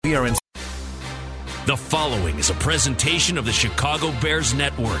We are in. The following is a presentation of the Chicago Bears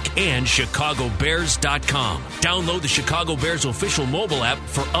Network and ChicagoBears.com. Download the Chicago Bears official mobile app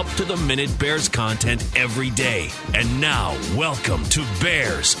for up-to-the-minute Bears content every day. And now, welcome to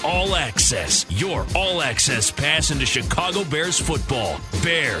Bears All Access, your all-access pass into Chicago Bears football.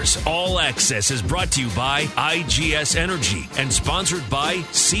 Bears All Access is brought to you by IGS Energy and sponsored by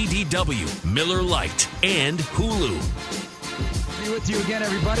CDW, Miller Lite, and Hulu. With you again,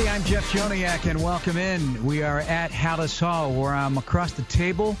 everybody. I'm Jeff Joniak, and welcome in. We are at Hallis Hall, where I'm across the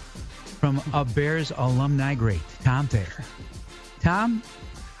table from a Bears alumni great, Tom Thayer. Tom,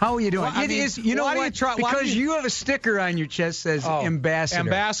 how are you doing? Well, you know what? Because you have a sticker on your chest that says Ambassador.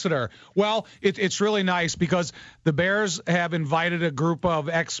 Ambassador. Well, it's really nice because the Bears have invited a group of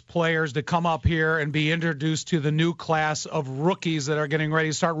ex-players to come up here and be introduced to the new class of rookies that are getting ready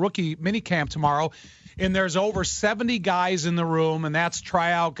to start rookie minicamp tomorrow. And there's over 70 guys in the room, and that's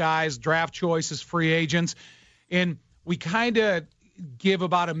tryout guys, draft choices, free agents. And we kind of give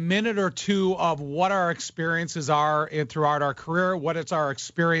about a minute or two of what our experiences are throughout our career, what it's our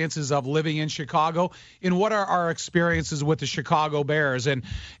experiences of living in Chicago, and what are our experiences with the Chicago Bears. And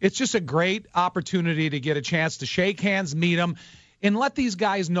it's just a great opportunity to get a chance to shake hands, meet them, and let these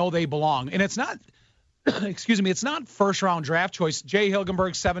guys know they belong. And it's not it's not first-round draft choice. Jay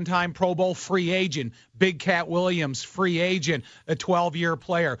Hilgenberg, 7-time Pro Bowl free agent. Big Cat Williams, free agent, a 12-year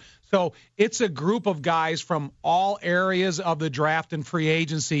player. So it's a group of guys from all areas of the draft and free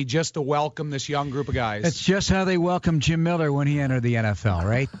agency just to welcome this young group of guys. It's just how they welcomed Jim Miller when he entered the NFL,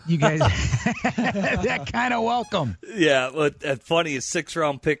 right? You guys, that kind of welcome. Yeah, but funny, a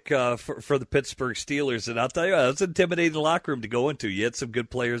 6th-round pick for the Pittsburgh Steelers. And I'll tell you, it was an intimidating locker room to go into. You had some good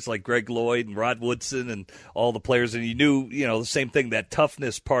players like Greg Lloyd and Rod Woodson and all the players. And you knew, the same thing, that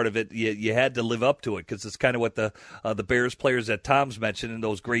toughness part of it, you had to live up to it because it's kind of what the Bears players that Tom's mentioned and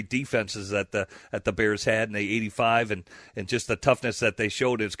those great defenses that the Bears had in the 85 and just the toughness that they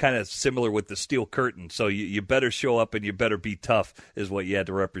showed. It's kind of similar with the Steel Curtain. So you better show up and you better be tough is what you had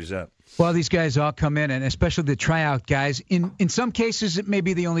to represent. Well, these guys all come in, and especially the tryout guys. In some cases, it may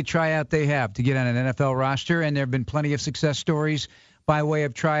be the only tryout they have to get on an NFL roster, and there have been plenty of success stories by way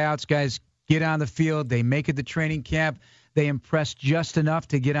of tryouts. Guys get on the field, they make it to training camp, they impress just enough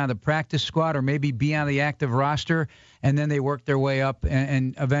to get on the practice squad or maybe be on the active roster, and then they work their way up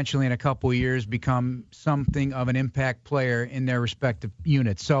and eventually in a couple of years become something of an impact player in their respective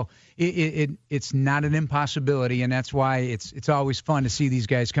units. So it's not an impossibility, and that's why it's always fun to see these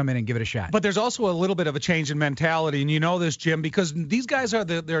guys come in and give it a shot. But there's also a little bit of a change in mentality, and you know this, Jim, because these guys are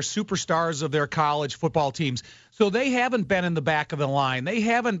they're superstars of their college football teams. So they haven't been in the back of the line. They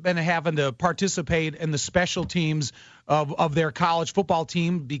haven't been having to participate in the special teams of their college football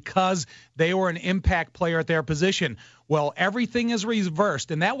team because they were an impact player at their position. Well, everything is reversed,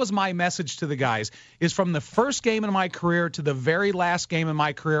 and that was my message to the guys, is from the first game in my career to the very last game in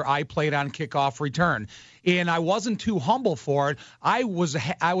my career, I played on kickoff return. And I wasn't too humble for it. I was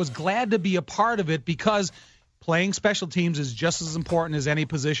glad to be a part of it because playing special teams is just as important as any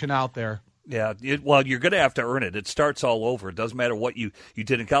position out there. Yeah, well, you're going to have to earn it. It starts all over. It doesn't matter what you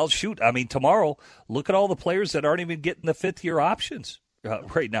did in college. Shoot, I mean, tomorrow, look at all the players that aren't even getting the fifth-year options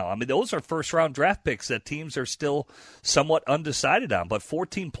right now. I mean, those are first-round draft picks that teams are still somewhat undecided on. But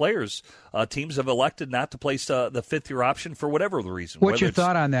 14 players, teams have elected not to place the fifth-year option for whatever the reason. What's your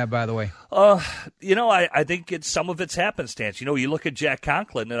thought on that, by the way? I think some of it's happenstance. You look at Jack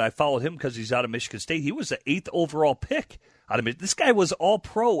Conklin, and I followed him because he's out of Michigan State. He was the 8th overall pick. This guy was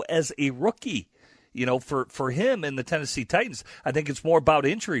all-pro as a rookie. For him and the Tennessee Titans, I think it's more about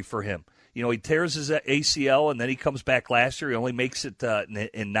injury for him. He tears his ACL, and then he comes back last year. He only makes it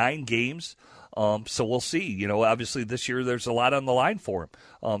in 9 games. So we'll see. Obviously this year there's a lot on the line for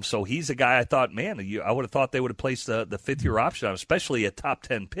him. So he's a guy I thought, man, I would have thought they would have placed the fifth-year option on, especially a top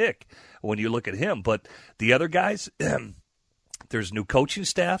 10 pick when you look at him. But the other guys, there's new coaching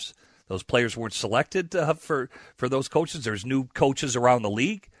staffs. Those players weren't selected for those coaches. There's new coaches around the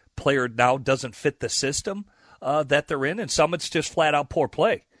league. Player now doesn't fit the system that they're in, and some it's just flat-out poor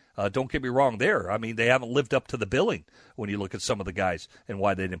play. Don't get me wrong there. I mean, they haven't lived up to the billing when you look at some of the guys and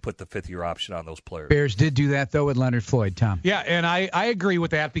why they didn't put the fifth-year option on those players. Bears did do that, though, with Leonard Floyd, Tom. Yeah, and I agree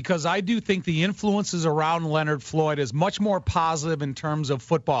with that because I do think the influences around Leonard Floyd is much more positive in terms of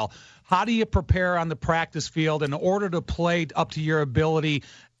football. How do you prepare on the practice field in order to play up to your ability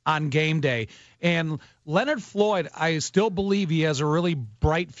on game day. And Leonard Floyd, I still believe he has a really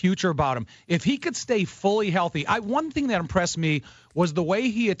bright future about him. If he could stay fully healthy, one thing that impressed me was the way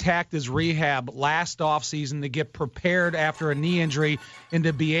he attacked his rehab last offseason to get prepared after a knee injury and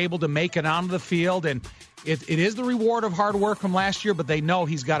to be able to make it onto the field. And it is the reward of hard work from last year, but they know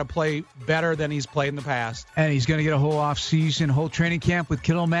he's got to play better than he's played in the past. And he's going to get a whole offseason, whole training camp with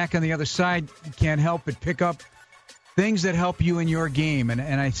Khalil Mack on the other side. You can't help but pick up things that help you in your game, and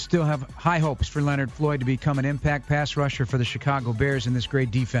I still have high hopes for Leonard Floyd to become an impact pass rusher for the Chicago Bears in this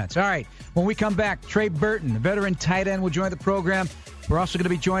great defense. All right, when we come back, Trey Burton, the veteran tight end, will join the program. We're also going to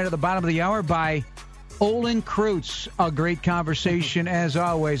be joined at the bottom of the hour by Olin Kreutz. A great conversation, as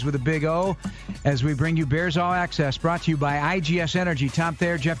always, with a big O, as we bring you Bears All Access, brought to you by IGS Energy. Tom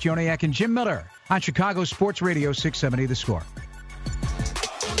Thayer, Jeff Joniak, and Jim Miller on Chicago Sports Radio 670 The Score.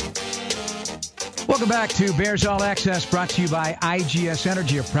 Welcome back to Bears All Access, brought to you by IGS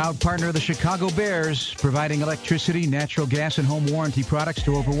Energy, a proud partner of the Chicago Bears, providing electricity, natural gas, and home warranty products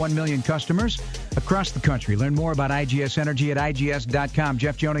to over 1 million customers across the country. Learn more about IGS Energy at IGS.com.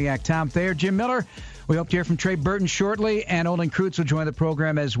 Jeff Joniak, Tom Thayer, Jim Miller. We hope to hear from Trey Burton shortly, and Olin Kreutz will join the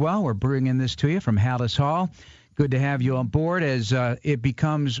program as well. We're bringing this to you from Hallis Hall. Good to have you on board as it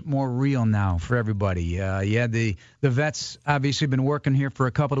becomes more real now for everybody. The vets obviously been working here for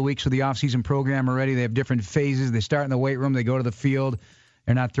a couple of weeks with the offseason program already. They have different phases. They start in the weight room. They go to the field.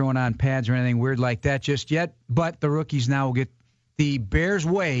 They're not throwing on pads or anything weird like that just yet. But the rookies now will get the Bears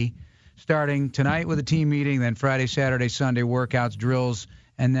way starting tonight with a team meeting, then Friday, Saturday, Sunday workouts, drills,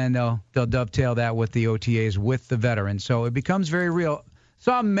 and then they'll dovetail that with the OTAs with the veterans. So it becomes very real.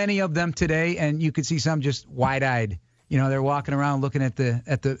 Saw many of them today, and you could see some just wide-eyed. You know, they're walking around looking at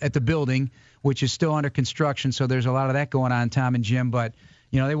the building, which is still under construction. So there's a lot of that going on, Tom and Jim. But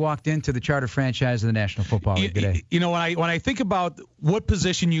you know, they walked into the charter franchise of the National Football League today. You know, when I think about what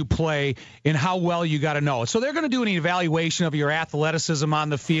position you play and how well you got to know it. So they're going to do an evaluation of your athleticism on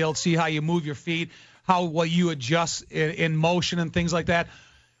the field, see how you move your feet, how well you adjust in motion and things like that.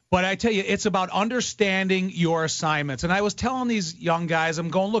 But I tell you, it's about understanding your assignments. And I was telling these young guys, I'm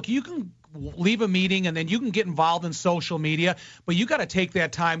going, look, you can leave a meeting and then you can get involved in social media, but you got to take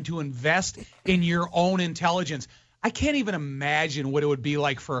that time to invest in your own intelligence. I can't even imagine what it would be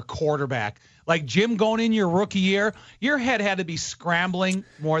like for a quarterback. Like Jim, going in your rookie year, your head had to be scrambling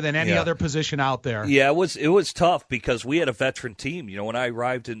more than any other position out there. Yeah, it was tough because we had a veteran team. You know, when I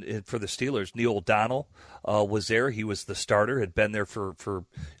arrived for the Steelers, Neil O'Donnell was there. He was the starter, had been there for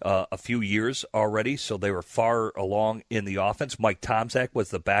a few years already, so they were far along in the offense. Mike Tomczak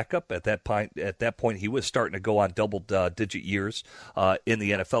was the backup at that point. At that point, he was starting to go on double-digit years in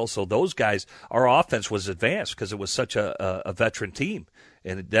the NFL. So those guys, our offense was advanced because it was such a veteran team.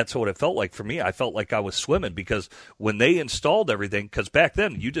 And that's what it felt like for me. I felt like I was swimming because when they installed everything, because back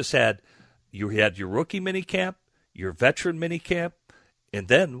then you had your rookie minicamp, your veteran minicamp, and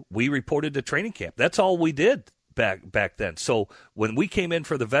then we reported to training camp. That's all we did back then. So when we came in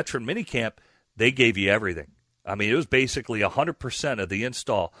for the veteran minicamp, they gave you everything. I mean, it was basically 100% of the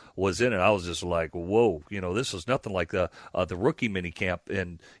install was in it. I was just like, whoa, you know, this is nothing like the rookie minicamp.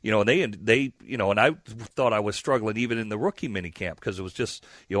 And, you know, and they, you know, and I thought I was struggling even in the rookie minicamp because it was just,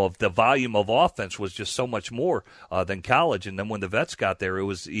 you know, the volume of offense was just so much more than college. And then when the vets got there, it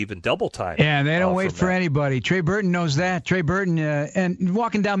was even double time. Yeah, they don't wait for anybody. Trey Burton knows that. Trey Burton, and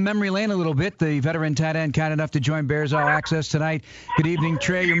walking down memory lane a little bit, the veteran tight end kind enough to join Bears All Access tonight. Good evening,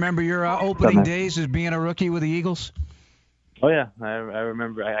 Trey. You remember your opening days as being a rookie with the Eagles? Oh yeah, I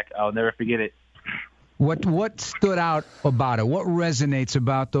remember. I'll never forget it. What stood out about it? What resonates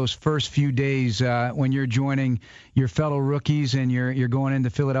about those first few days when you're joining your fellow rookies and you're going into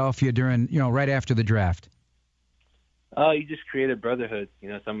Philadelphia during, you know, right after the draft? You just create a brotherhood. You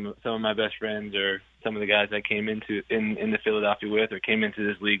know, some of my best friends or some of the guys I came into in the Philadelphia with or came into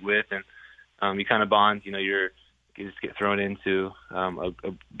this league with, and you kind of bond. You know, you just get thrown into a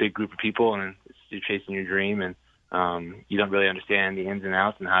big group of people, and you're chasing your dream, and you don't really understand the ins and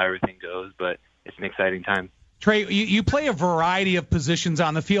outs and how everything goes, but it's an exciting time. Trey, you play a variety of positions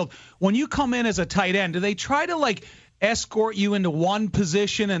on the field. When you come in as a tight end, do they try to like escort you into one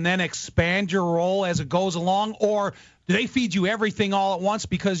position and then expand your role as it goes along, or do they feed you everything all at once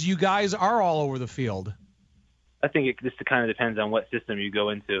because you guys are all over the field? I think it just kind of depends on what system you go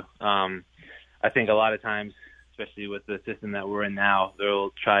into. I think a lot of times, especially with the system that we're in now,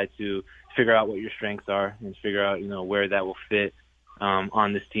 they'll try to figure out what your strengths are and figure out, you know, where that will fit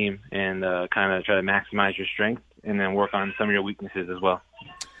on this team and kind of try to maximize your strengths and then work on some of your weaknesses as well.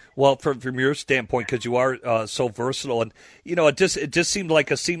 Well, from your standpoint, because you are so versatile, and it just seemed like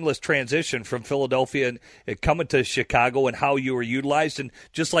a seamless transition from Philadelphia and coming to Chicago, and how you were utilized, and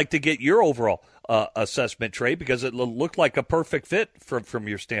just like to get your overall assessment, Trey, because it looked like a perfect fit from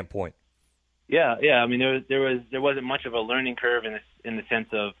your standpoint. Yeah. I mean, there wasn't much of a learning curve in the sense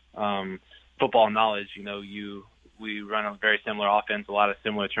of football knowledge. We run a very similar offense, a lot of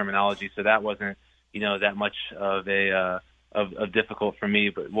similar terminology, so that wasn't that much of of difficult for me.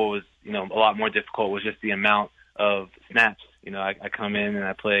 But what was a lot more difficult was just the amount of snaps. I come in and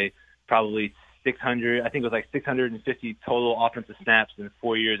I play probably 600. I think it was like 650 total offensive snaps in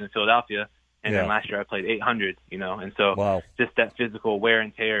 4 years in Philadelphia, and then last year I played 800. And so just that physical wear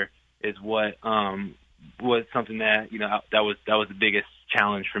and tear is what was something that that was the biggest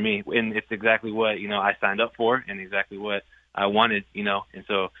challenge for me, and it's exactly what I signed up for, and exactly what I wanted, and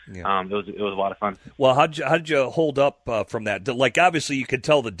so it was a lot of fun. Well, how did you hold up from that? Like, obviously, you could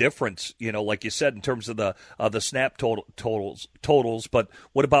tell the difference, like you said, in terms of the snap totals. But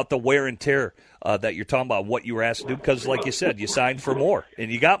what about the wear and tear that you're talking about? What you were asked to do? Because, like you said, you signed for more, and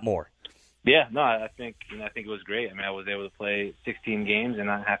you got more. Yeah, no, I think it was great. I mean, I was able to play 16 games and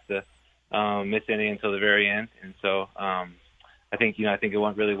not have to miss any until the very end, and so I think it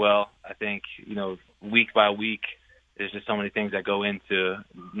went really well. I think week by week, there's just so many things that go into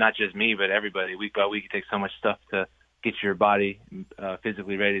not just me, but everybody. Week by week, it takes so much stuff to get your body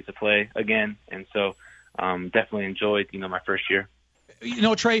physically ready to play again. And so definitely enjoyed, my first year.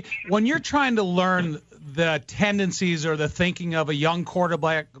 Trey, when you're trying to learn the tendencies or the thinking of a young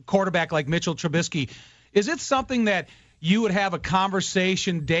quarterback like Mitchell Trubisky, is it something that you would have a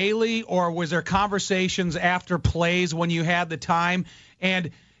conversation daily, or was there conversations after plays when you had the time?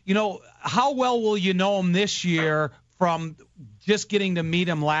 And, how well will you know him this year from just getting to meet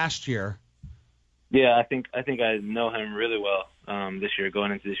him last year? Yeah, I think I know him really well this year,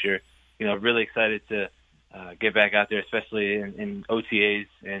 going into this year. Really excited to get back out there, especially in OTAs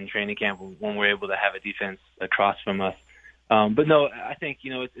and training camp when we're able to have a defense across from us. But no, I think,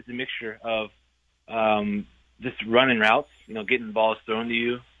 it's a mixture of just running routes, getting balls thrown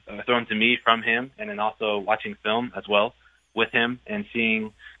to me from him, and then also watching film as well with him and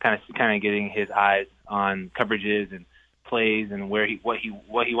seeing kind of getting his eyes on coverages and plays and what he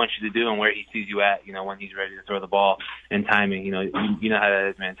wants you to do and where he sees you at, when he's ready to throw the ball, and timing. You know how that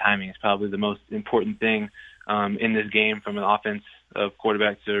is, man. Timing is probably the most important thing in this game, from an offense of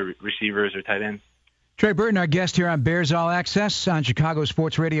quarterbacks to receivers or tight ends. Trey Burton, our guest here on Bears All Access on Chicago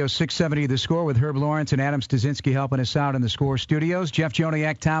Sports Radio 670 The Score, with Herb Lawrence and Adam Stasinski helping us out in the Score studios. Jeff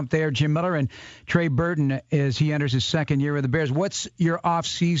Joniak, Tom Thayer, Jim Miller, and Trey Burton as he enters his second year with the Bears. What's your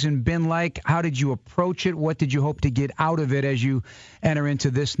off-season been like? How did you approach it? What did you hope to get out of it as you enter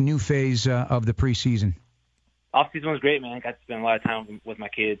into this new phase of the preseason? Off-season was great, man. I got to spend a lot of time with my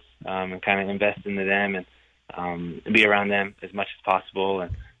kids and kind of invest into them and be around them as much as possible.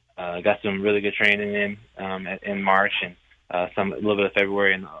 And got some really good training in March and a little bit of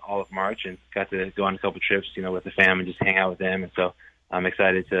February and all of March, and got to go on a couple of trips, with the fam and just hang out with them. And so I'm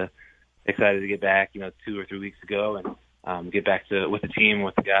excited to get back, 2 or 3 weeks ago, and get back with the team,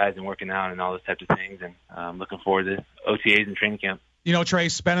 with the guys, and working out and all those types of things. And looking forward to OTAs and training camp. Trey,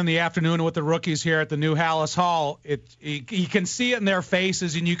 spending the afternoon with the rookies here at the new Hallis Hall, you can see it in their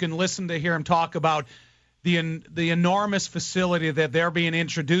faces, and you can listen to hear them talk about the enormous facility that they're being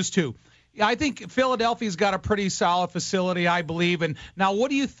introduced to. I think Philadelphia's got a pretty solid facility, I believe. And now, what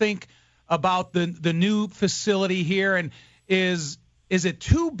do you think about the new facility here? And is it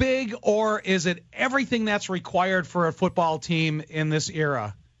too big, or is it everything that's required for a football team in this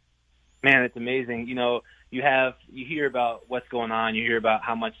era? Man, it's amazing. You hear about what's going on. You hear about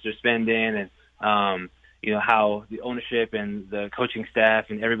how much they're spending, and how the ownership and the coaching staff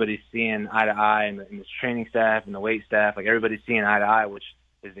and everybody's seeing eye to eye, and the training staff and the weight staff, like everybody's seeing eye to eye, which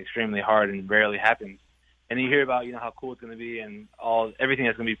is extremely hard and rarely happens. And then you hear about, how cool it's going to be and everything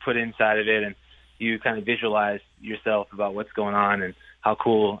that's going to be put inside of it. And you kind of visualize yourself about what's going on and how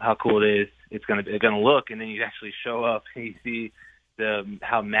cool it is. It's going to look, and then you actually show up and you see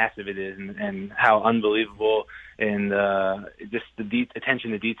how massive it is and how unbelievable and just the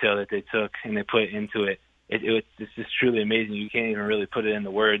attention to detail that they took and they put into it. It's just truly amazing. You can't even really put it into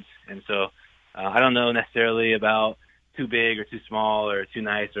words. And so I don't know necessarily about too big or too small or too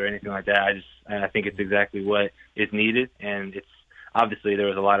nice or anything like that. I think it's exactly what is needed, and it's obviously there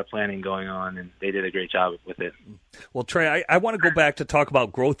was a lot of planning going on, and they did a great job with it. Well, Trey, I want to go back to talk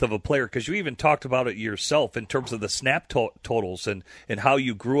about growth of a player, because you even talked about it yourself in terms of the snap totals and how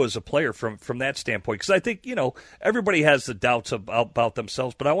you grew as a player from that standpoint. Because I think, everybody has the doubts about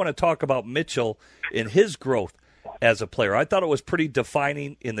themselves, but I want to talk about Mitchell and his growth as a player. I thought it was pretty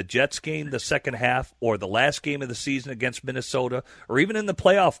defining in the Jets game, the second half, or the last game of the season against Minnesota, or even in the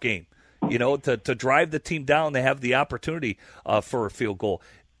playoff game. To drive the team down, they have the opportunity for a field goal.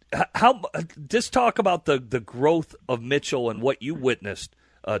 Just talk about the growth of Mitchell and what you witnessed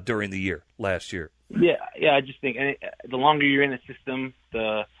during the year last year. Yeah. I just think the longer you're in the system,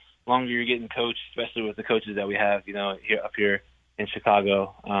 the longer you're getting coached, especially with the coaches that we have, here in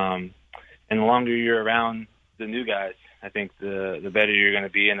Chicago, and the longer you're around the new guys, I think the better you're going to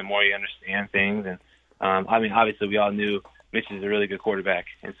be, and the more you understand things. And obviously, we all knew Mitch is a really good quarterback,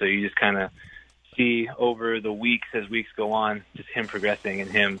 and so you just kind of see over the weeks, as weeks go on, just him progressing and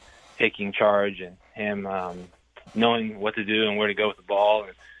him taking charge and him knowing what to do and where to go with the ball,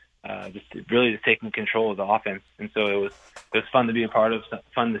 and just taking control of the offense. And so it was fun to be a part of,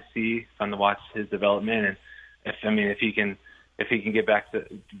 fun to see, fun to watch his development. And if he can get back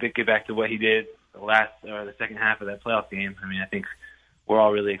to what he did the second half of that playoff game, I think we're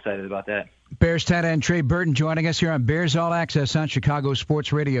all really excited about that. Bears tight end Trey Burton joining us here on Bears All Access on Chicago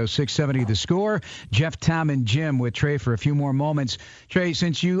Sports Radio 670 The Score. Jeff, Tom, and Jim with Trey for a few more moments. Trey,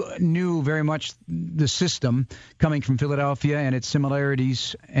 since you knew very much the system coming from Philadelphia and its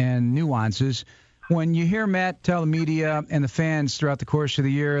similarities and nuances, when you hear Matt tell the media and the fans throughout the course of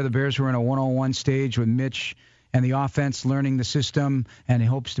the year the Bears were in a 101 stage with Mitch and the offense learning the system, and he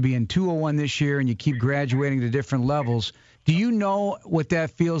hopes to be in 201 this year, and you keep graduating to different levels, do you know what that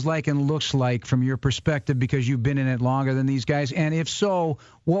feels like and looks like from your perspective because you've been in it longer than these guys? And if so,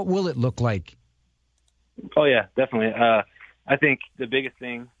 what will it look like? Oh, yeah, definitely. I think the biggest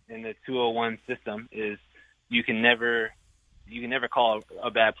thing in the 201 system is you can never call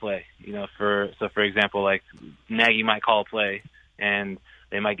a bad play. For example, like Nagy might call a play and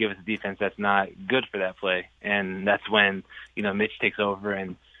they might give us a defense that's not good for that play. And that's when, Mitch takes over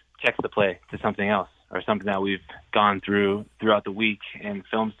and checks the play to something else, or something that we've gone throughout the week in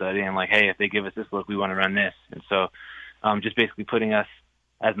film study, and like, hey, if they give us this look, we want to run this. And so just basically putting us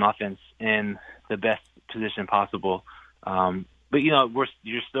as an offense in the best position possible. But,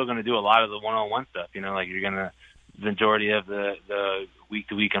 you're still going to do a lot of the one-on-one stuff. The majority of the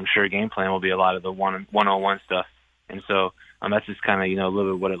week-to-week, I'm sure, game plan will be a lot of the one-on-one stuff. And so that's just kind of, a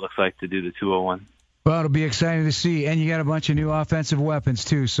little bit what it looks like to do the 201. Well, it'll be exciting to see. And you got a bunch of new offensive weapons,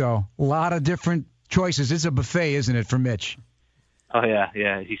 too. So a lot of different choices. It's a buffet, isn't it, for Mitch? Oh, yeah.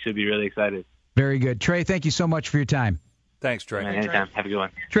 Yeah, he should be really excited. Very good. Trey, thank you so much for your time. Thanks, Trey. Anytime. Have a good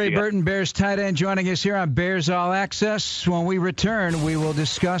one. Trey Burton, Bears tight end, joining us here on Bears All Access. When we return, we will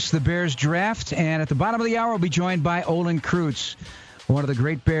discuss the Bears draft. And at the bottom of the hour, we'll be joined by Olin Kreutz, one of the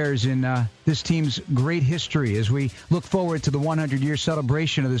great Bears in this team's great history, as we look forward to the 100-year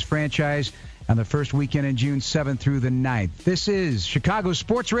celebration of this franchise on the first weekend in June 7th through the 9th. This is Chicago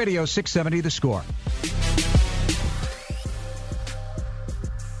Sports Radio 670 The Score.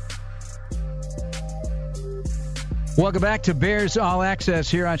 Welcome back to Bears All Access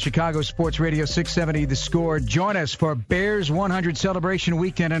here on Chicago Sports Radio 670 The Score. Join us for Bears 100 Celebration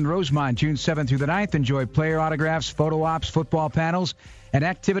Weekend in Rosemont, June 7th through the 9th. Enjoy player autographs, photo ops, football panels, and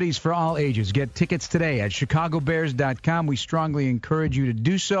activities for all ages. Get tickets today at chicagobears.com. We strongly encourage you to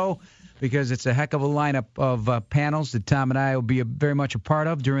do so, because it's a heck of a lineup of panels that Tom and I will be very much a part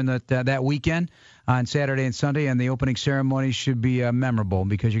of during that weekend on Saturday and Sunday. And the opening ceremony should be memorable,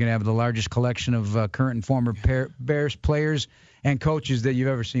 because you're going to have the largest collection of current and former Bears players and coaches that you've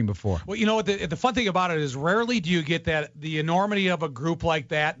ever seen before. Well, you know what? The fun thing about it is rarely do you get the enormity of a group like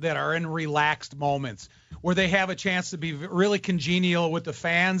that are in relaxed moments where they have a chance to be really congenial with the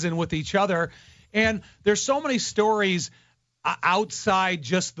fans and with each other. And there's so many stories outside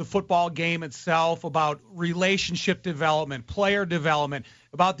just the football game itself about relationship development, player development,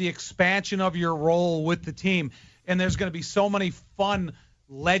 about the expansion of your role with the team. And there's going to be so many fun,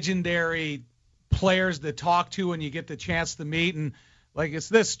 legendary players to talk to and you get the chance to meet. And like, it's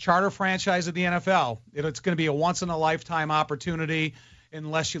this charter franchise of the NFL. It's going to be a once-in-a-lifetime opportunity,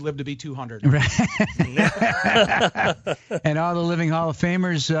 unless you live to be 200. Right. And all the living Hall of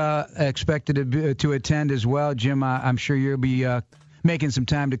Famers expected to attend as well. Jim, I'm sure you'll be making some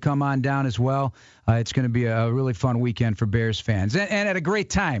time to come on down as well. It's going to be a really fun weekend for Bears fans. And at a great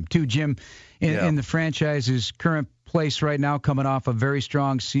time, too, Jim, in the franchise's current place right now, coming off a very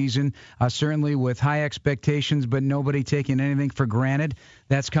strong season, certainly with high expectations, but nobody taking anything for granted.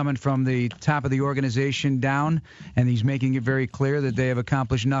 That's coming from the top of the organization down, and he's making it very clear that they have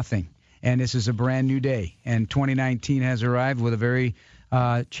accomplished nothing. And this is a brand new day, and 2019 has arrived with a very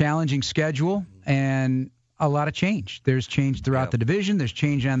challenging schedule and a lot of change. There's change throughout the division. There's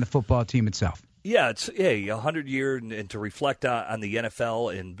change on the football team itself. Yeah, it's 100 year and to reflect on the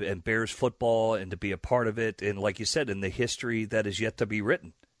NFL and Bears football and to be a part of it, and like you said, in the history that is yet to be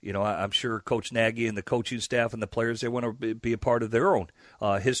written. You know, I'm sure Coach Nagy and the coaching staff and the players, they want to be a part of their own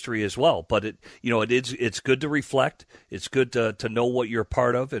history as well. But it's good to reflect. It's good to know what you're a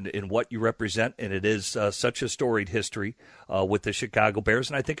part of and what you represent. And it is such a storied history with the Chicago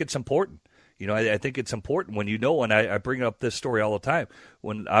Bears, and I think it's important. You know, I think it's important when you know, and I bring up this story all the time.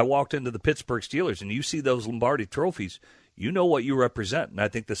 When I walked into the Pittsburgh Steelers and you see those Lombardi trophies, you know what you represent. And I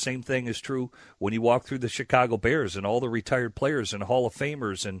think the same thing is true when you walk through the Chicago Bears and all the retired players and Hall of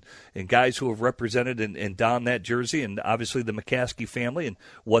Famers and guys who have represented and donned that jersey, and obviously the McCaskey family and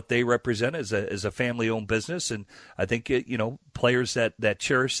what they represent as a family-owned business. And I think, players that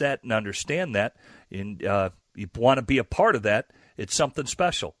cherish that and understand that, and you want to be a part of that, it's something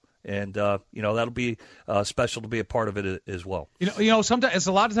special. And, that'll be special to be a part of it as well. Sometimes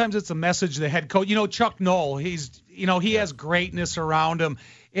a lot of times it's a message the head coach. Chuck Noll, he has greatness around him.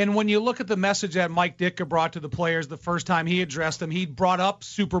 And when you look at the message that Mike Ditka brought to the players the first time he addressed them, he brought up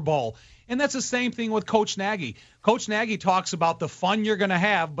Super Bowl. And that's the same thing with Coach Nagy. Coach Nagy talks about the fun you're going to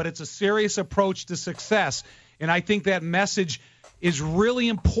have, but it's a serious approach to success. And I think that message is really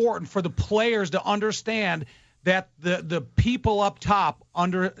important for the players to understand that the people up top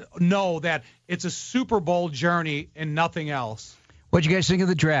know that it's a Super Bowl journey and nothing else. What do you guys think of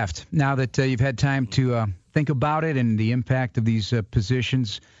the draft now that you've had time to think about it and the impact of these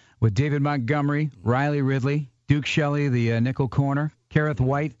positions with David Montgomery, Riley Ridley, Duke Shelley, the nickel corner, Kareth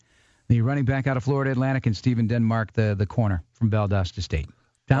White, the running back out of Florida Atlantic, and Stephen Denmark, the corner from Valdosta State?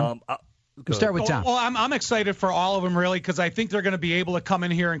 Tom? We'll start with Tom. Well, I'm excited for all of them, really, because I think they're going to be able to come in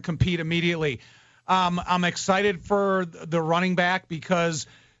here and compete immediately. I'm excited for the running back because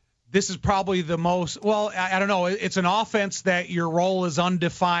this is probably the most, well, I don't know. It's an offense that your role is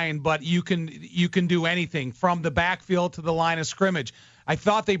undefined, but you can do anything from the backfield to the line of scrimmage. I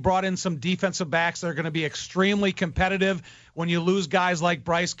thought they brought in some defensive backs that are going to be extremely competitive. When you lose guys like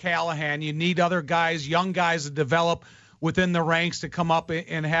Bryce Callahan, you need other guys, young guys, to develop within the ranks to come up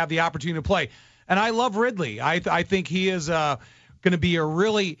and have the opportunity to play. And I love Ridley. I think he is going to be a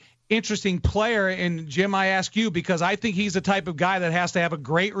really interesting player. And Jim, I ask you because I think he's the type of guy that has to have a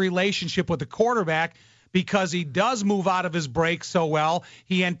great relationship with the quarterback because he does move out of his break so well.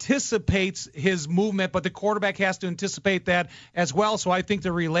 He anticipates his movement, but the quarterback has to anticipate that as well. So I think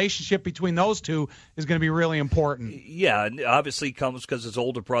the relationship between those two is going to be really important. Yeah, and obviously comes because his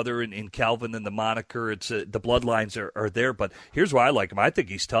older brother in Calvin and the moniker. It's the bloodlines are there. But here's why I like him. I think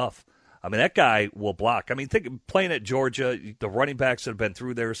he's tough. I mean, that guy will block. I mean, think playing at Georgia, the running backs that have been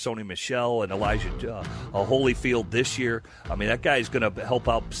through there, Sony Michel and Elijah Holyfield this year. I mean, that guy is going to help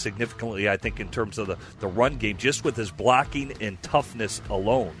out significantly, I think, in terms of the run game, just with his blocking and toughness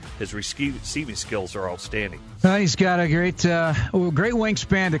alone. His receiving skills are outstanding. He's got a great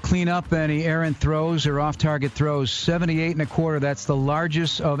wingspan to clean up any errant throws or off-target throws. 78 1/4. That's the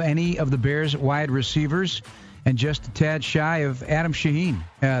largest of any of the Bears wide receivers. And just a tad shy of Adam Shaheen,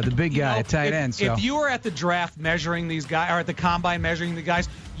 the big guy at tight end. So. If you were at the draft measuring these guys, or at the combine measuring the guys,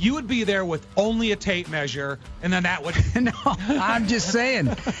 you would be there with only a tape measure, and then that would... No, I'm just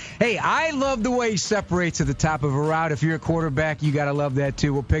saying. Hey, I love the way he separates at the top of a route. If you're a quarterback, you got to love that,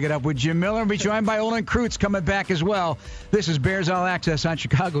 too. We'll pick it up with Jim Miller and be joined by Olin Kreutz coming back as well. This is Bears All Access on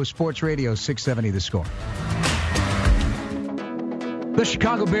Chicago Sports Radio, 670 The Score. The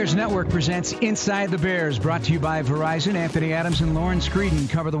Chicago Bears Network presents Inside the Bears, brought to you by Verizon. Anthony Adams and Lauren Screeden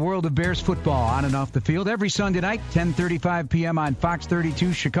cover the world of Bears football on and off the field every Sunday night, 10:35 p.m. on Fox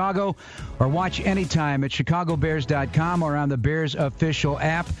 32 Chicago, or watch anytime at chicagobears.com or on the Bears official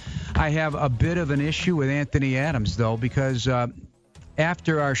app. I have a bit of an issue with Anthony Adams, though, because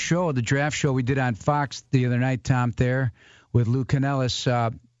after our show, the draft show we did on Fox the other night, Tom Thayer, with Lou Canellis,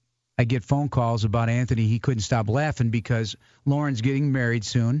 I get phone calls about Anthony. He couldn't stop laughing because Lauren's getting married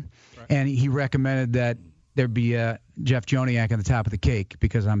soon, right. And he recommended that there be Jeff Joniak on the top of the cake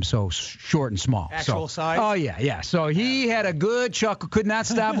because I'm so short and small. Actual size? Oh, yeah. So he had a good chuckle, could not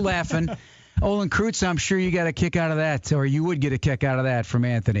stop laughing. Olin Kreutz, I'm sure you got a kick out of that, or you would get a kick out of that from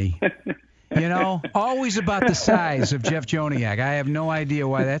Anthony. Always about the size of Jeff Joniak. I have no idea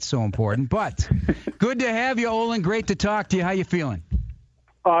why that's so important, but good to have you, Olin. Great to talk to you. How you feeling?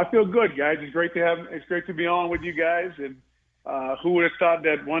 I feel good, guys. It's great to be on with you guys. And who would have thought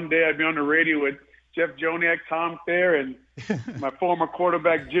that one day I'd be on the radio with Jeff Joniak, Tom Thayer, and my former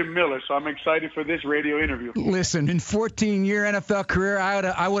quarterback, Jim Miller. So I'm excited for this radio interview. Listen, in 14-year NFL career,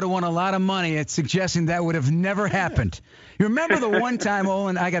 I would have won a lot of money at suggesting that would have never happened. You remember the one time,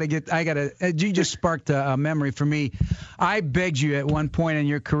 Olin, you just sparked a memory for me. I begged you at one point in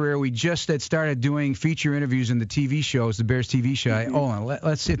your career, we just had started doing feature interviews in the TV shows, the Bears TV show. Olin,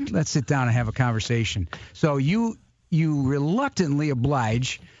 let's sit down and have a conversation. So you reluctantly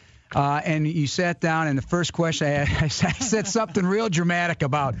oblige. And you sat down, and the first question I said something real dramatic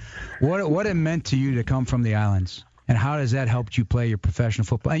about what it meant to you to come from the islands, and how does that help you play your professional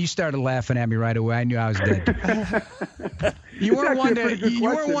football. And you started laughing at me right away. I knew I was dead. You weren't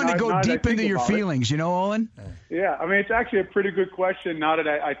one to go deep into your feelings, you know, Olin? Yeah, I mean, it's actually a pretty good question now that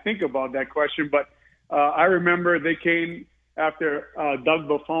I think about that question. But I remember they came after Doug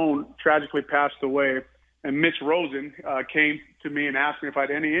Buffone tragically passed away. And Mitch Rosen came to me and asked me if I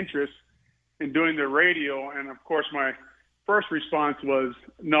had any interest in doing the radio. And, of course, my first response was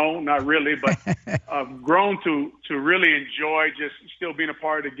no, not really. But I've grown to really enjoy just still being a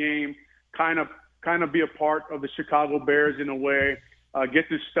part of the game, kind of be a part of the Chicago Bears in a way, get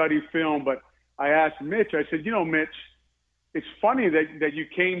to study film. But I asked Mitch, I said, Mitch, it's funny that you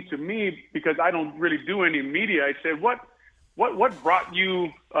came to me because I don't really do any media. I said, what brought you,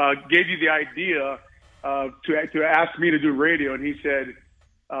 gave you the idea to ask me to do radio? And he said,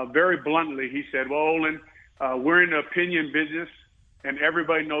 very bluntly, he said, well, Olin, we're in the opinion business, and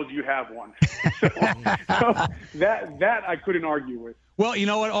everybody knows you have one. so that I couldn't argue with. Well, you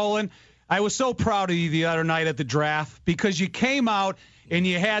know what, Olin? I was so proud of you the other night at the draft because you came out and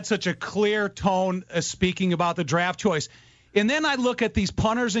you had such a clear tone speaking about the draft choice. And then I look at these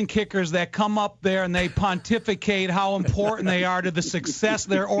punters and kickers that come up there and they pontificate how important they are to the success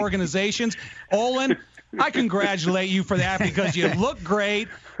of their organizations. Olin, I congratulate you for that because you look great,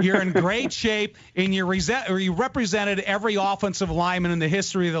 you're in great shape, and you represented every offensive lineman in the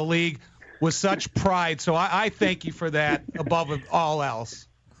history of the league with such pride. So I thank you for that above all else.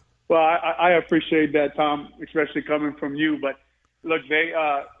 Well, I appreciate that, Tom, especially coming from you. But, look,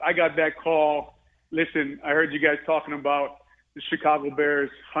 I got that call. Listen, I heard you guys talking about the Chicago Bears'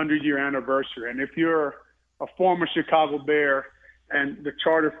 100-year anniversary. And if you're a former Chicago Bear and the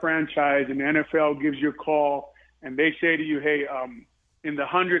charter franchise and the NFL gives you a call and they say to you, hey, in the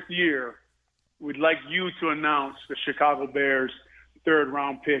 100th year, we'd like you to announce the Chicago Bears'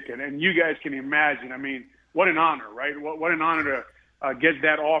 third-round pick. And you guys can imagine, I mean, what an honor, right? What an honor to get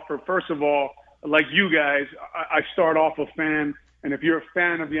that offer. First of all, like you guys, I start off a fan, and if you're a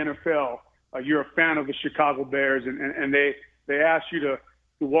fan of the NFL, you're a fan of the Chicago Bears, and they ask you to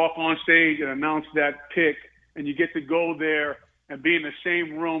walk on stage and announce that pick, and you get to go there and be in the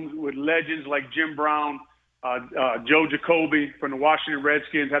same room with legends like Jim Brown, Joe Jacoby from the Washington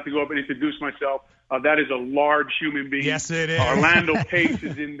Redskins. I have to go up and introduce myself. That is a large human being. Yes, it is. Orlando Pace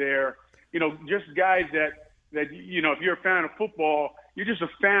is in there. Just guys that if you're a fan of football, you're just a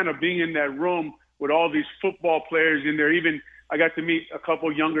fan of being in that room with all these football players in there. Even I got to meet a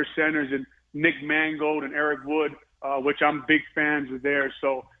couple younger centers, and Nick Mangold and Eric Wood, which I'm big fans of theirs.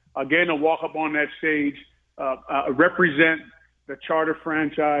 So, again, to walk up on that stage, represent the charter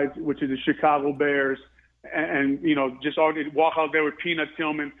franchise, which is the Chicago Bears, and just walk out there with Peanut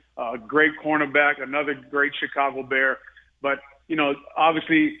Tillman, a great cornerback, another great Chicago Bear. But,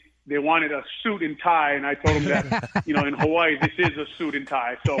 obviously they wanted a suit and tie, and I told them that, in Hawaii, this is a suit and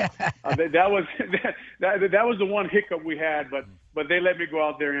tie. So that was the one hiccup we had, but they let me go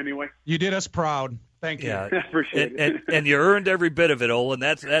out there anyway. You did us proud. Thank you. Yeah, I appreciate it. And you earned every bit of it, Olin.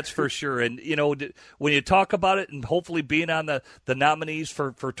 That's for sure. And when you talk about it, and hopefully being on the nominees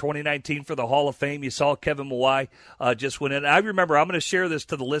for 2019 for the Hall of Fame, you saw Kevin Mawai just went in. I remember, I'm going to share this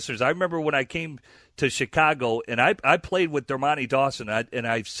to the listeners. I remember when I came to Chicago, and I played with Dermontti Dawson, and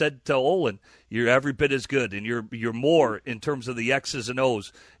I said to Olin, you're every bit as good, and you're more in terms of the X's and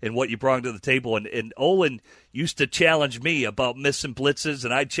O's and what you brought to the table. And Olin used to challenge me about missing blitzes,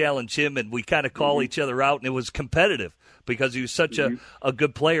 and I'd challenge him, and we kind of call each other out, and it was competitive because he was such a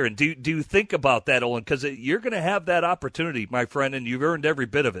good player. And do you think about that, Olin? Because you're going to have that opportunity, my friend, and you've earned every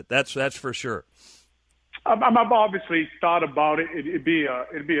bit of it. That's for sure. I've obviously thought about it. It'd be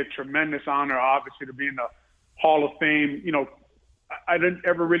a tremendous honor, obviously, to be in the Hall of Fame. I didn't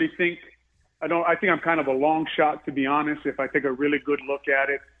ever really think. I think I'm kind of a long shot, to be honest, if I take a really good look at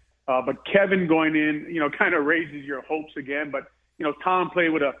it. But Kevin going in, kind of raises your hopes again. But Tom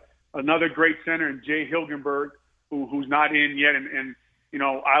played with another great center, and Jay Hilgenberg, who's not in yet, and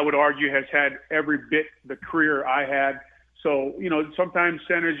I would argue has had every bit the career I had. So sometimes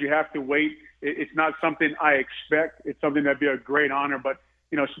centers you have to wait. It's not something I expect. It's something that'd be a great honor. But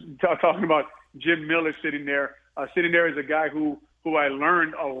talking about Jim Miller sitting there as a guy who I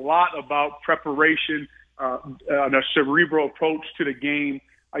learned a lot about preparation, and a cerebral approach to the game.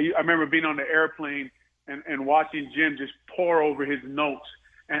 I remember being on the airplane and watching Jim just pour over his notes.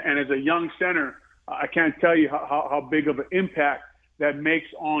 And as a young center, I can't tell you how big of an impact that makes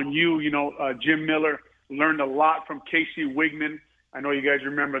on you. Jim Miller learned a lot from Casey Wigman. I know you guys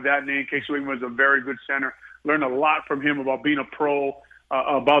remember that name. Casey Wigman was a very good center. Learned a lot from him about being a pro,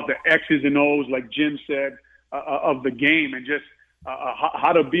 about the X's and O's, like Jim said, of the game, and just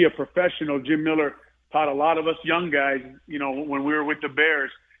how to be a professional. Jim Miller taught a lot of us young guys, when we were with the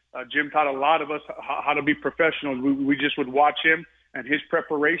Bears. Jim taught a lot of us how to be professionals. We just would watch him and his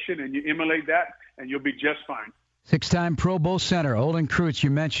preparation, and you emulate that, and you'll be just fine. 6-time Pro Bowl center, Olin Kreutz. You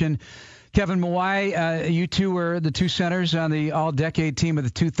mentioned Kevin Mawae. You two were the two centers on the all-decade team of the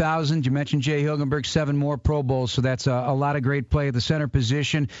 2000s. You mentioned Jay Hilgenberg, 7 more Pro Bowls, so that's a lot of great play at the center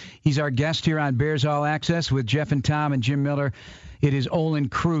position. He's our guest here on Bears All Access with Jeff and Tom and Jim Miller. It is Olin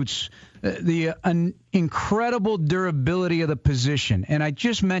Kreutz. The incredible durability of the position. And I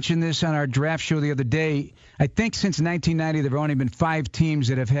just mentioned this on our draft show the other day. I think since 1990, there have only been 5 teams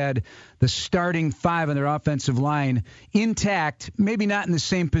that have had the starting 5 on their offensive line intact, maybe not in the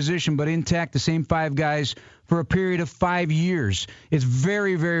same position, but intact, the same 5 guys for a period of 5 years. It's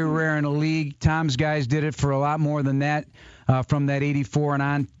very, very rare in a league. Tom's guys did it for a lot more than that, from that 84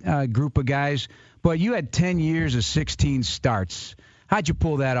 and on group of guys. But you had 10 years of 16 starts. How'd you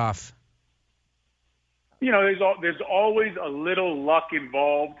pull that off? There's always a little luck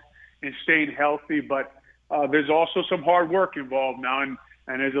involved in staying healthy, but there's also some hard work involved now. And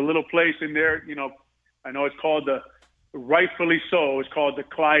there's a little place in there, I know it's called rightfully so, it's called the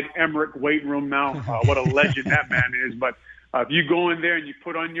Clyde Emmerich weight room now. What a legend that man is. But if you go in there and you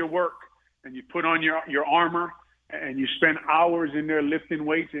put on your work and you put on your armor and you spend hours in there lifting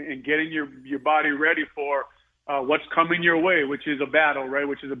weights and getting your body ready for what's coming your way, which is a battle, right?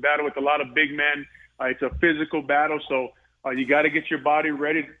 Which is a battle with a lot of big men. It's a physical battle, so you got to get your body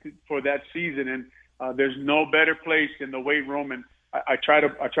ready for that season. And there's no better place in the weight room. And I try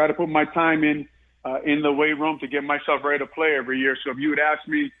to put my time in the weight room to get myself ready to play every year. So if you would ask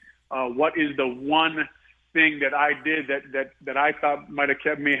me, what is the one thing that I did that I thought might have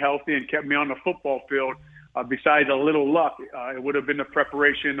kept me healthy and kept me on the football field, besides a little luck, it would have been the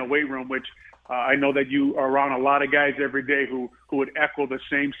preparation in the weight room, which I know that you are around a lot of guys every day who would echo the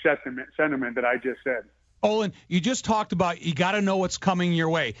same sentiment that I just said. Olin, you just talked about you got to know what's coming your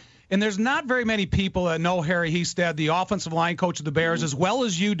way. And there's not very many people that know Harry Hiestand, the offensive line coach of the Bears, as well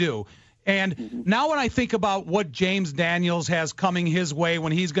as you do. And now when I think about what James Daniels has coming his way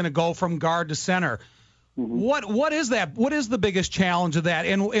when he's going to go from guard to center, what is that? What is the biggest challenge of that?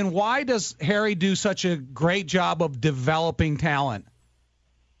 And why does Harry do such a great job of developing talent?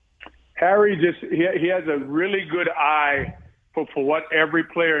 Harry he has a really good eye for what every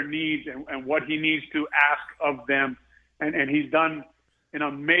player needs and what he needs to ask of them. And he's done an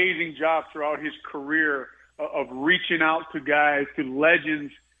amazing job throughout his career of reaching out to guys, to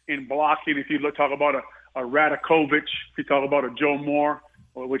legends in blocking. If you talk about a Radakovich, if you talk about a Joe Moore,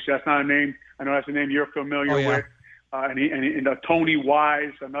 which that's not a name, I know that's a name you're familiar with. And Tony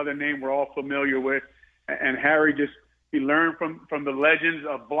Wise, another name we're all familiar with. And Harry he learned from the legends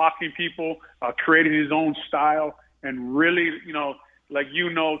of blocking people, creating his own style, and really,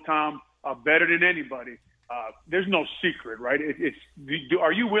 Tom, better than anybody. There's no secret, right?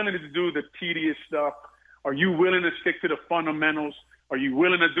 Are you willing to do the tedious stuff? Are you willing to stick to the fundamentals? Are you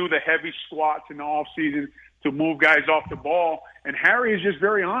willing to do the heavy squats in the off season to move guys off the ball? And Harry is just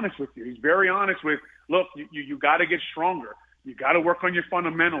very honest with you. He's very honest with, look, you got to get stronger. You got to work on your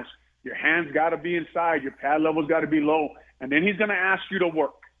fundamentals. Your hands got to be inside. Your pad level's got to be low. And then he's going to ask you to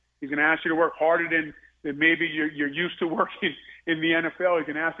work. He's going to ask you to work harder than maybe you're used to working in the NFL. He's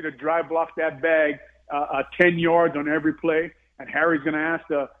going to ask you to drive block that bag 10 yards on every play. And Harry's going to ask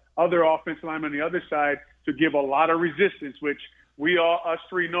the other offensive lineman on the other side to give a lot of resistance, which us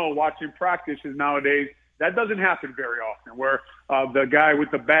three know watching practices nowadays, that doesn't happen very often, where the guy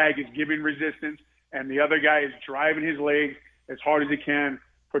with the bag is giving resistance and the other guy is driving his legs as hard as he can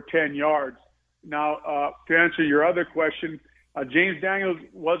for 10 yards. Now, to answer your other question, James Daniels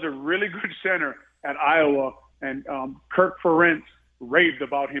was a really good center at Iowa, and Kirk Ferentz raved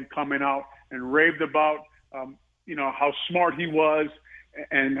about him coming out and raved about, how smart he was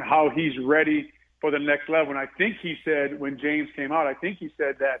and how he's ready for the next level. And I think he said when James came out, I think he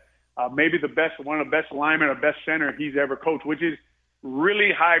said that maybe one of the best linemen or best center he's ever coached, which is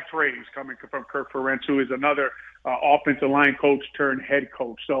really high praise coming from Kirk Ferentz, who is another offensive line coach turned head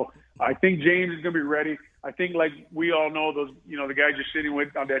coach. So I think James is going to be ready. I think, like we all know, those, the guys you're sitting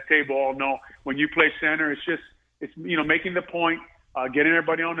with on that table all know, when you play center, it's making the point, getting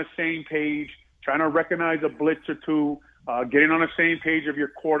everybody on the same page, trying to recognize a blitz or two, getting on the same page of your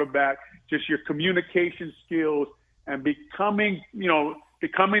quarterback, just your communication skills, and becoming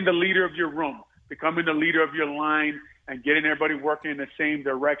the leader of your room, becoming the leader of your line, and getting everybody working in the same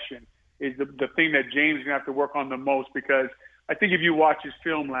direction is the thing that James is going to have to work on the most, because I think if you watch his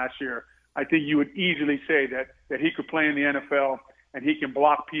film last year, I think you would easily say that he could play in the NFL, and he can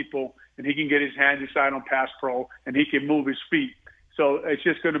block people, and he can get his hands inside on pass pro, and he can move his feet. So it's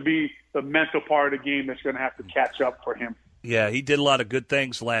just going to be the mental part of the game that's going to have to catch up for him. Yeah, he did a lot of good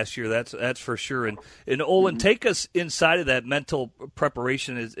things last year. That's for sure. And Olin, take us inside of that mental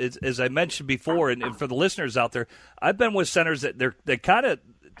preparation. As I mentioned before, and for the listeners out there, I've been with centers that they kind of,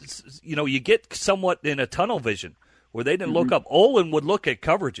 you get somewhat in a tunnel vision where they didn't look up. Olin would look at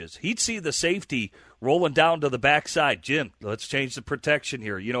coverages. He'd see the safety rolling down to the backside. Jim, let's change the protection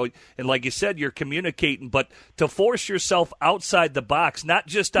here. And like you said, you're communicating, but to force yourself outside the box, not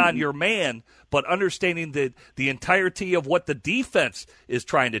just on your man, but understanding the entirety of what the defense is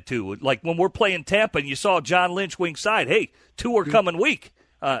trying to do. Like when we're playing Tampa and you saw John Lynch wing side, hey, two are coming weak.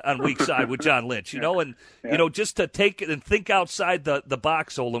 On weak side with John Lynch, just to take it and think outside the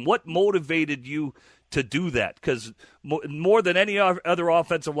box, Olin. What motivated you to do that? Because more than any other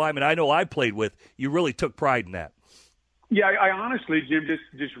offensive lineman I know I played with, you really took pride in that. Yeah, I honestly, Jim,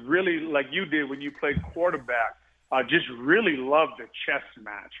 just really, like you did when you played quarterback, just really loved the chess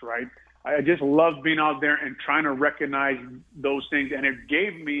match, right? I just loved being out there and trying to recognize those things. And it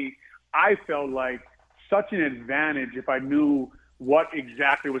gave me, I felt like, such an advantage if I knew what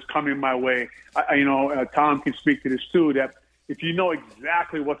exactly was coming my way. Tom can speak to this too, that if you know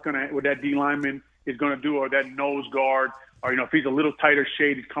exactly what that D lineman is going to do, or that nose guard, or, if he's a little tighter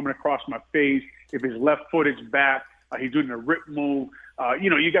shade, he's coming across my face. If his left foot is back, he's doing a rip move.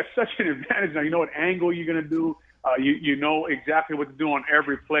 You got such an advantage now. You know what angle you're going to do. You know exactly what to do on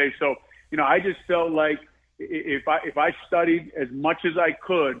every play. So, I just felt like if I studied as much as I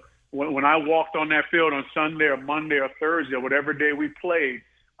could, when I walked on that field on Sunday or Monday or Thursday or whatever day we played,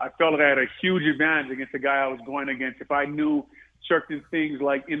 I felt like I had a huge advantage against the guy I was going against. If I knew certain things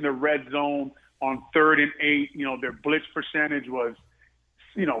like in the red zone on 3rd and 8, their blitz percentage was,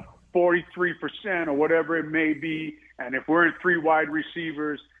 43% or whatever it may be. And if we're in 3 wide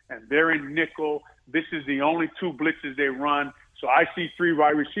receivers and they're in nickel, this is the only 2 blitzes they run. So I see 3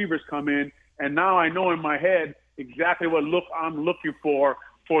 wide receivers come in, and now I know in my head exactly what look I'm looking for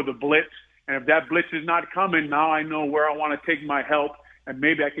the blitz. And if that blitz is not coming, now I know where I want to take my help, and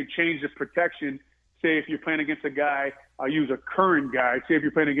maybe I can change the protection. Say if you're playing against a guy, I'll use a current guy. Say if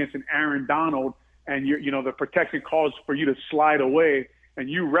you're playing against an Aaron Donald, and the protection calls for you to slide away, and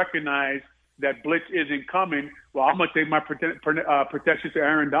you recognize that blitz isn't coming, well, I'm going to take my protection to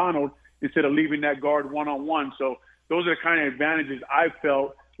Aaron Donald instead of leaving that guard one-on-one. So those are the kind of advantages I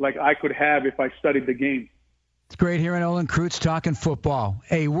felt like I could have if I studied the game. It's great hearing Olin Kreutz talking football.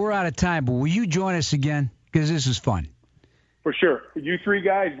 Hey, we're out of time, but will you join us again? Because this is fun. For sure. You 3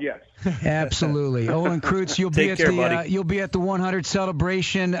 guys, yes. Absolutely. Olin Kreutz, you'll be at the 100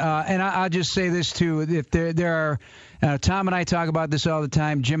 celebration. And I'll just say this too: if there are, Tom and I talk about this all the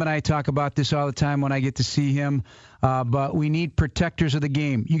time. Jim and I talk about this all the time when I get to see him. But we need protectors of the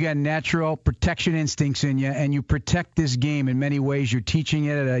game. You got natural protection instincts in you, and you protect this game in many ways. You're teaching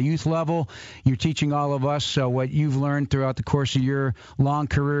it at a youth level. You're teaching all of us what you've learned throughout the course of your long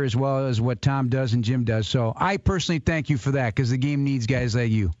career, as well as what Tom does and Jim does. So I personally thank you for that, because the game needs guys like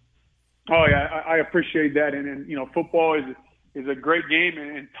you. Oh, yeah, I appreciate that. And football is a great game,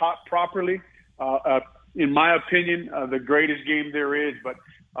 and taught properly, in my opinion, the greatest game there is. But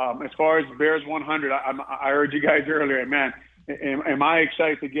as far as Bears 100, I heard you guys earlier, man, am I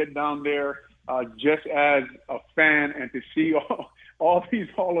excited to get down there just as a fan and to see all these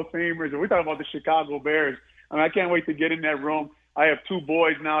Hall of Famers. And we're talking about the Chicago Bears. I mean, I can't wait to get in that room. I have 2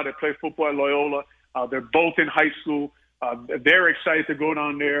 boys now that play football at Loyola. They're both in high school. They're excited to go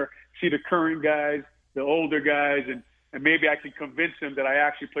down there, see the current guys, the older guys, and maybe I can convince them that I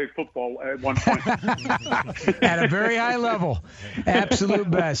actually played football at one point. At a very high level. Absolute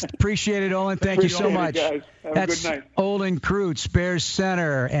best. Appreciate it, Olin. Thank you so much. Guys. Have a good night. Olin Kreutz, Bears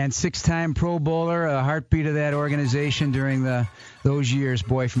center and 6-time Pro Bowler, a heartbeat of that organization during those years,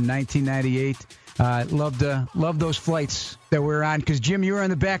 boy, from 1998. Loved those flights that we're on, because, Jim, you were on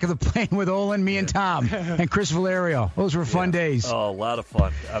the back of the plane with Olin, me, and Tom, and Chris Valerio. Those were fun days. Oh, a lot of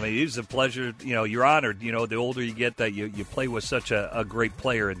fun. I mean, it was a pleasure. You're honored, the older you get, that you play with such a great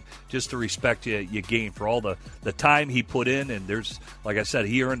player, and just the respect you gain for all the time he put in. And there's, like I said,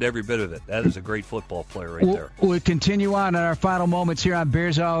 he earned every bit of it. That is a great football player there. We'll continue on in our final moments here on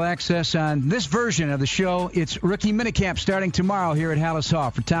Bears All Access. On this version of the show, it's Rookie Minicamp starting tomorrow here at Hallis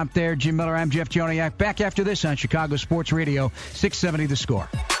Hall. For Tom Thayer, Jim Miller, I'm Jeff Joniak. Back after this on Chicago Sports Radio, 670 The Score.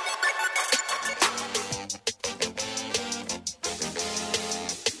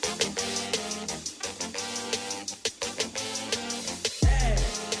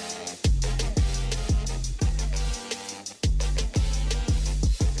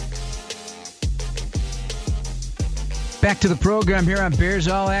 Back to the program here on Bears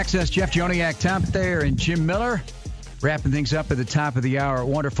All Access. Jeff Joniak, Tom Thayer, and Jim Miller. Wrapping things up at the top of the hour.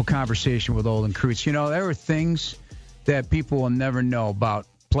 Wonderful conversation with Olin Kreutz. There were things that people will never know about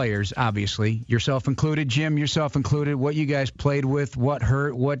players, obviously. Yourself included, Jim, yourself included. What you guys played with, what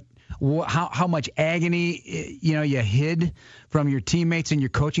hurt, how much agony, you hid from your teammates and your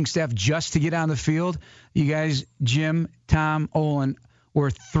coaching staff just to get on the field. You guys, Jim, Tom, Olin, were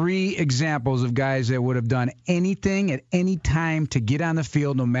three examples of guys that would have done anything at any time to get on the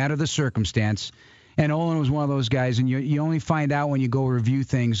field, no matter the circumstance. And Olin was one of those guys, and you only find out when you go review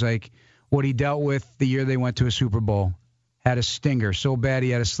things like what he dealt with the year they went to a Super Bowl. Had a stinger so bad he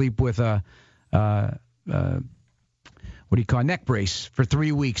had to sleep with a neck brace for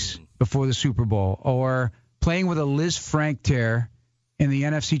 3 weeks before the Super Bowl. Or playing with a Liz Frank tear in the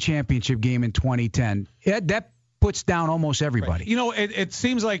NFC Championship game in 2010. That puts down almost everybody. Right. It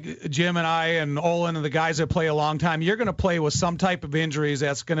seems like Jim and I and Olin and the guys that play a long time, you're going to play with some type of injuries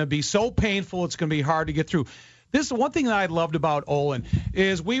that's going to be so painful it's going to be hard to get through. This one thing that I loved about Olin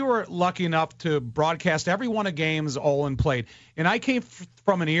is we were lucky enough to broadcast every one of games Olin played. And I came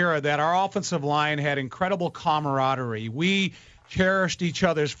from an era that our offensive line had incredible camaraderie. We cherished each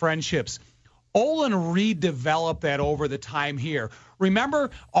other's friendships. Olin redeveloped that over the time here. Remember,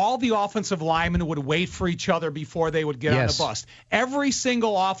 all the offensive linemen would wait for each other before they would get on the bus. Every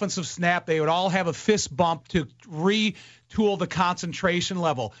single offensive snap, they would all have a fist bump to retool the concentration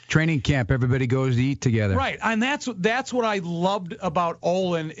level. Training camp, everybody goes to eat together. Right, and that's what I loved about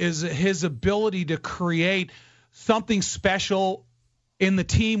Olin is his ability to create something special in the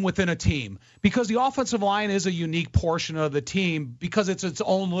team within a team. Because the offensive line is a unique portion of the team because it's its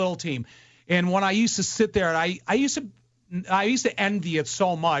own little team. And when I used to sit there, I used to envy it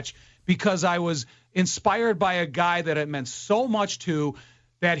so much because I was inspired by a guy that it meant so much to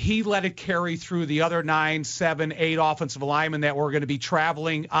that he let it carry through the other 9, 7, 8 offensive linemen that were going to be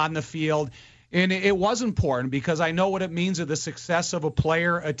traveling on the field. And it was important because I know what it means to the success of a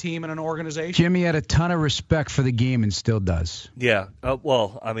player, a team, and an organization. Jimmy had a ton of respect for the game and still does. Yeah.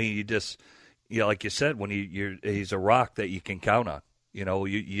 Well, I mean, you just, like you said, when he's a rock that you can count on.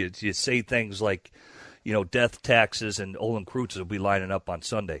 You say things like, death taxes and Olin Kreutz will be lining up on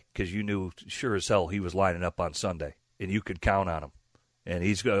Sunday because you knew sure as hell he was lining up on Sunday, and you could count on him. And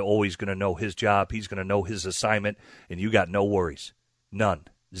he's always going to know his job. He's going to know his assignment, and you got no worries. None.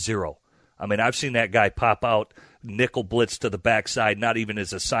 Zero. I mean, I've seen that guy pop out, nickel blitz to the backside, not even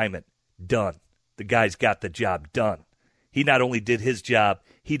his assignment. Done. The guy's got the job done. He not only did his job,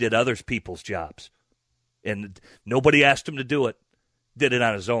 he did other people's jobs. And nobody asked him to do it. Did it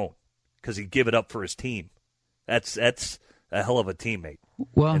on his own because he'd give it up for his team. That's a hell of a teammate.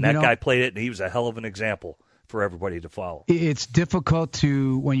 Well, and that guy played it, and he was a hell of an example for everybody to follow. It's difficult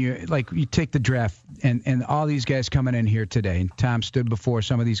to, when you take the draft and all these guys coming in here today, and Tom stood before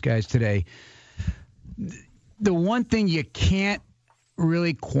some of these guys today. The one thing you can't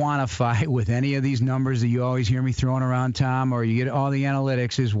really quantify with any of these numbers that you always hear me throwing around, Tom, or you get all the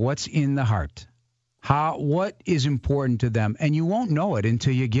analytics, is what's in the heart. What is important to them? And you won't know it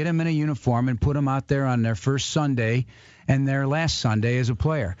until you get them in a uniform and put them out there on their first Sunday and their last Sunday as a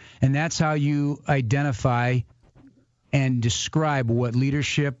player. And that's how you identify and describe what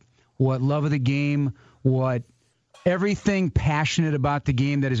leadership, what love of the game, what everything passionate about the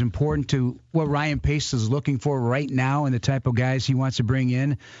game that is important to what Ryan Pace is looking for right now and the type of guys he wants to bring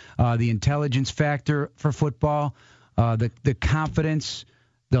in, the intelligence factor for football, the confidence,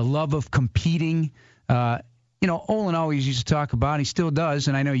 the love of competing. Olin always used to talk about, and he still does,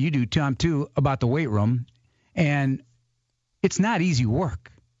 and I know you do, Tom, too, about the weight room. And it's not easy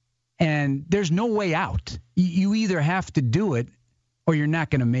work. And there's no way out. You either have to do it or you're not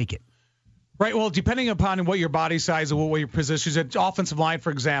going to make it. Right. Well, depending upon what your body size and what your position is, at offensive line,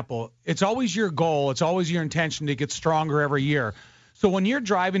 for example, it's always your goal. It's always your intention to get stronger every year. So when you're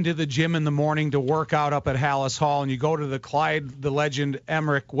driving to the gym in the morning to work out up at Hallis Hall and you go to the Clyde the Legend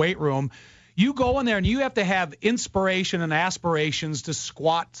Emmerich weight room, you go in there and you have to have inspiration and aspirations to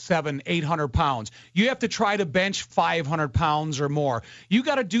squat 800 pounds. You have to try to bench 500 pounds or more. You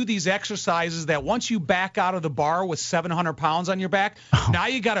got to do these exercises that once you back out of the bar with 700 pounds on your back, now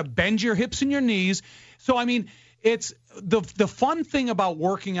you got to bend your hips and your knees. So, I mean, it's the fun thing about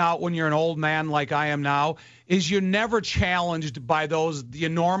working out when you're an old man like I am now is you're never challenged by the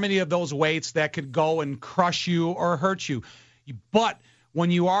enormity of those weights that could go and crush you or hurt you. But when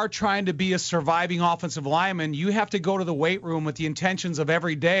you are trying to be a surviving offensive lineman, you have to go to the weight room with the intentions of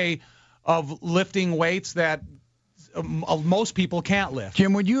every day of lifting weights that most people can't lift.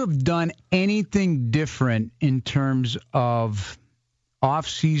 Jim, would you have done anything different in terms of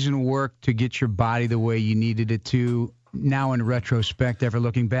off-season work to get your body the way you needed it to, now in retrospect, ever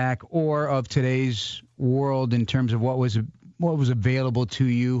looking back, or of today's world in terms of what was available to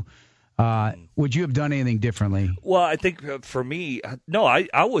you? Would you have done anything differently? Well, I think for me, no, I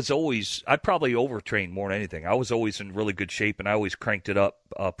probably overtrained more than anything. I was always in really good shape, and I always cranked it up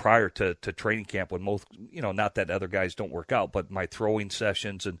prior to training camp when most, not that other guys don't work out, but my throwing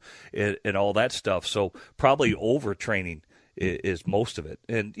sessions and all that stuff. So probably overtraining is most of it.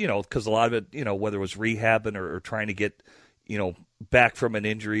 And, because a lot of it, whether it was rehabbing or trying to get, back from an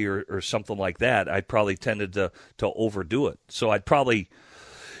injury or something like that, I probably tended to overdo it. So I'd probably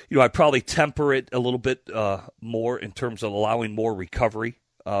temper it a little bit more in terms of allowing more recovery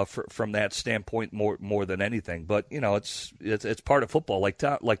from that standpoint more than anything. But it's part of football. Like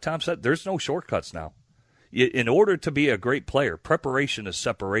Tom said, there's no shortcuts now. In order to be a great player, preparation is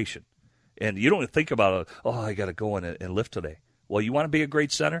separation, and you don't think about I got to go in and lift today. Well, you want to be a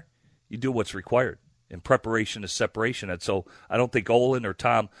great center, you do what's required, and preparation is separation. And so I don't think Olin or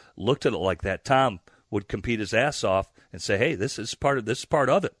Tom looked at it like that. Tom would compete his ass off and say, "Hey, this is part of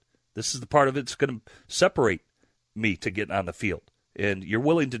it. This is the part of it that's going to separate me to get on the field." And you're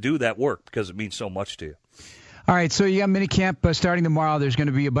willing to do that work because it means so much to you. All right, so you got minicamp starting tomorrow. There's going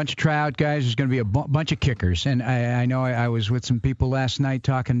to be a bunch of tryout guys. There's going to be a bunch of kickers. And I know I was with some people last night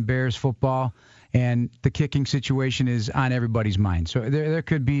talking Bears football, and the kicking situation is on everybody's mind. So there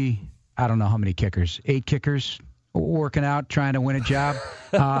could be, I don't know how many kickers, 8 kickers working out, trying to win a job.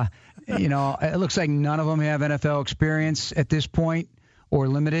 It looks like none of them have NFL experience at this point, or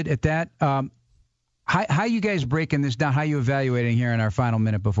limited at that. How you guys breaking this down? How you evaluating here in our final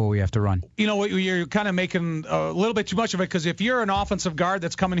minute before we have to run? You're kind of making a little bit too much of it, because if you're an offensive guard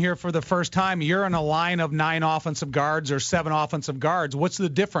that's coming here for the first time, you're in a line of 9 offensive guards or 7 offensive guards. What's the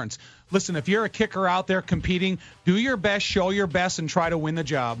difference? Listen, if you're a kicker out there competing, do your best, show your best, and try to win the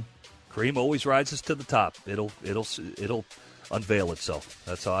job. Cream always rises to the top. It'll unveil itself.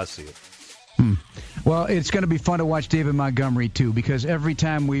 That's how I see it. Well, it's going to be fun to watch David Montgomery, too, because every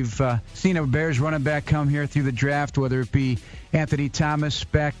time we've seen a Bears running back come here through the draft, whether it be Anthony Thomas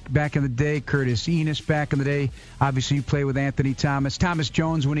back in the day, Curtis Enos back in the day, obviously you play with Anthony Thomas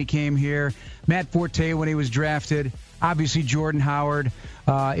Jones when he came here, Matt Forte when he was drafted, obviously Jordan Howard.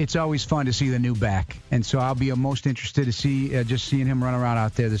 It's always fun to see the new back, and so I'll be most interested to see just seeing him run around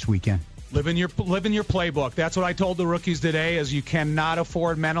out there this weekend. Live in your playbook. That's what I told the rookies today, is you cannot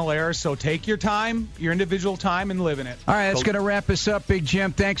afford mental errors, so take your time, your individual time, and live in it. All right, that's going to wrap us up, Big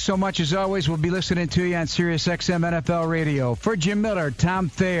Jim. Thanks so much, as always. We'll be listening to you on Sirius XM NFL Radio. For Jim Miller, Tom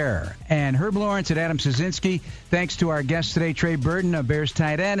Thayer, and Herb Lawrence and Adam Szynski, thanks to our guests today, Trey Burton, a Bears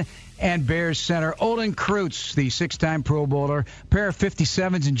tight end, and Bears center Olin Kreutz, the 6-time Pro Bowler. Pair of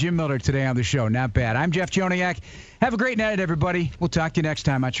 57s and Jim Miller today on the show. Not bad. I'm Jeff Joniak. Have a great night, everybody. We'll talk to you next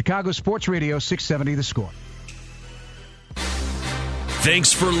time on Chicago Sports Radio 670 The Score.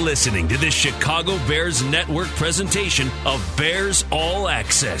 Thanks for listening to this Chicago Bears Network presentation of Bears All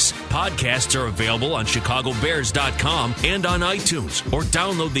Access. Podcasts are available on ChicagoBears.com and on iTunes, or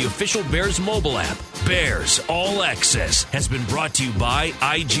download the official Bears mobile app. Bears All Access has been brought to you by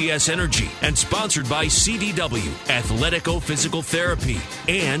IGS Energy and sponsored by CDW, Athletico Physical Therapy,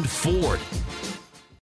 and Ford.